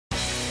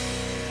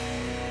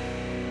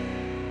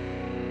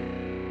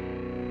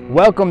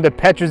Welcome to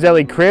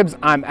Pettruzzelli Cribz.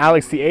 I'm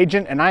Alex the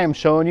agent and I am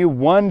showing you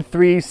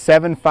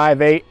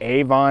 13758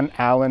 Avon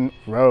Allen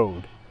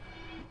Road.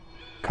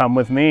 Come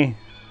with me.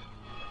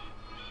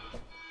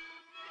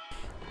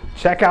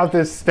 Check out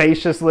this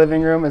spacious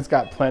living room. It's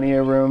got plenty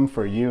of room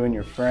for you and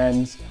your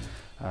friends.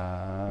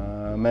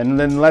 And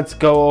then let's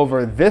go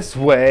over this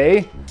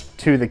way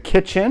to the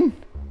kitchen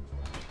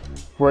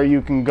where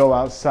you can go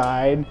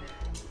outside,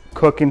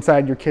 cook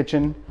inside your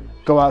kitchen,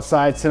 go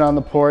outside, sit on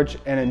the porch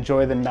and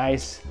enjoy the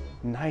nice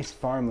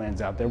farmlands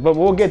out there. But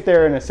we'll get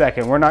there in a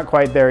second. We're not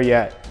quite there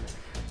yet.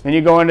 Then you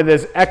go into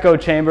this echo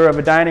chamber of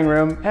a dining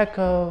room.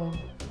 Echo.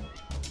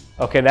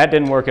 Okay, that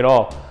didn't work at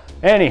all.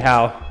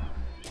 Anyhow,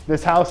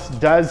 this house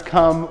does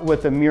come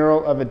with a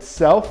mural of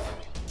itself.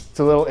 It's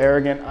a little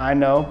arrogant, I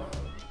know,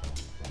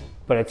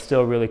 but it's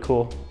still really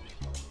cool.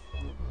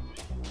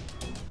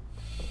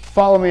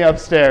 Follow me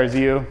upstairs,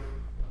 you.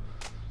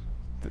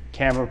 The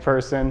camera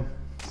person.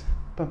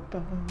 Bum,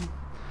 bum.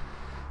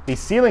 These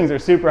ceilings are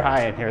super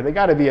high in here. They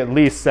gotta be at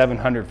least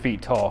 700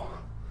 feet tall.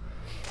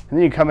 And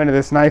then you come into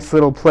this nice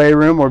little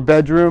playroom or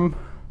bedroom.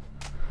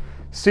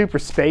 Super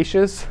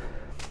spacious.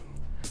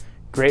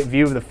 Great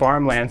view of the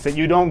farmlands that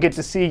you don't get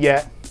to see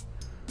yet.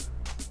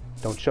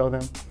 Don't show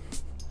them.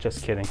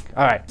 Just kidding.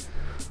 All right,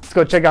 let's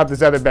go check out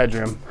this other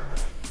bedroom.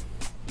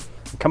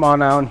 Come on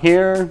down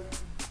here.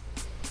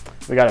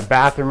 We got a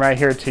bathroom right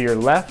here to your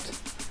left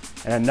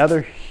and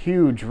another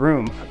huge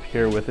room up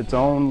here with its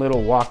own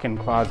little walk-in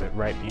closet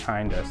right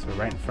behind us, or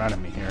right in front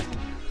of me here.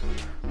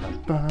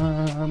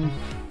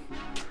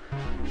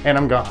 And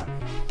I'm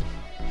gone.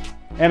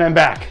 And I'm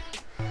back.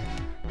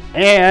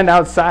 And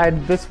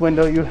outside this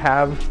window you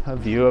have a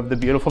view of the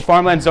beautiful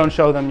farmlands. Don't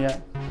show them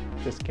yet.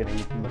 Just kidding,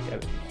 you can look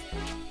at it.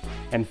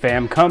 And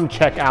fam, come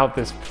check out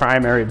this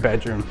primary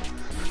bedroom.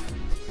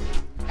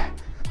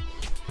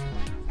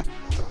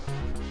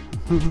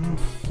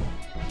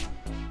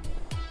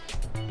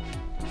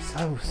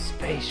 So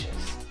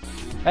spacious.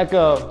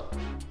 Echo.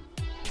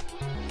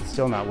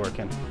 Still not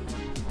working.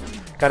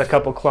 Got a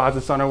couple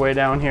closets on our way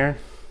down here.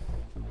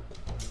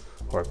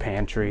 Or a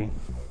pantry.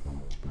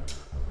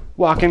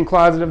 Walk-in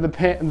closet of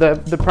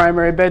the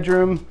primary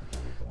bedroom.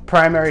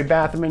 Primary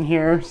bathroom in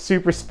here.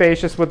 Super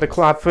spacious with a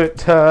clawfoot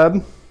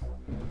tub.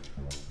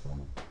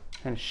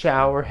 And a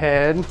shower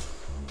head.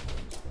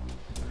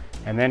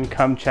 And then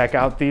come check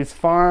out these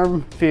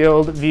farm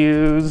field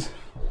views.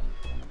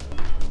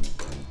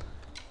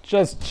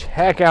 Just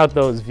check out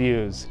those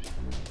views.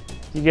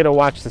 You get to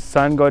watch the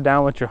sun go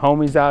down with your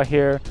homies out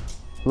here,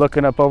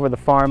 looking up over the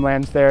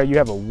farmlands there. You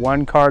have a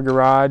one-car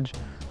garage,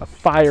 a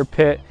fire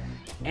pit,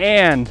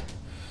 and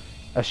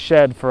a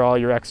shed for all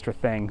your extra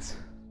things.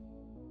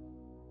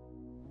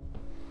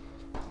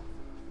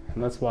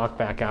 And let's walk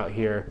back out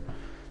here.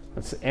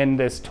 Let's end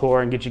this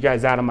tour and get you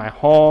guys out of my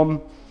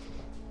home.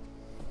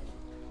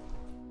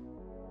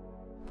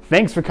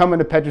 Thanks for coming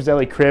to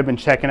Pettruzzelli Crib and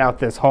checking out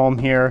this home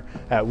here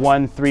at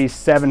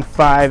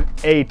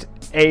 13758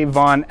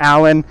 Avon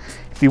Allen.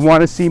 If you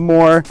want to see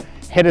more,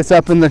 hit us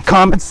up in the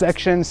comments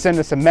section, send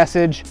us a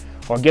message,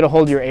 or get a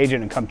hold of your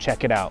agent and come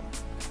check it out.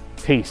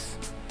 Peace.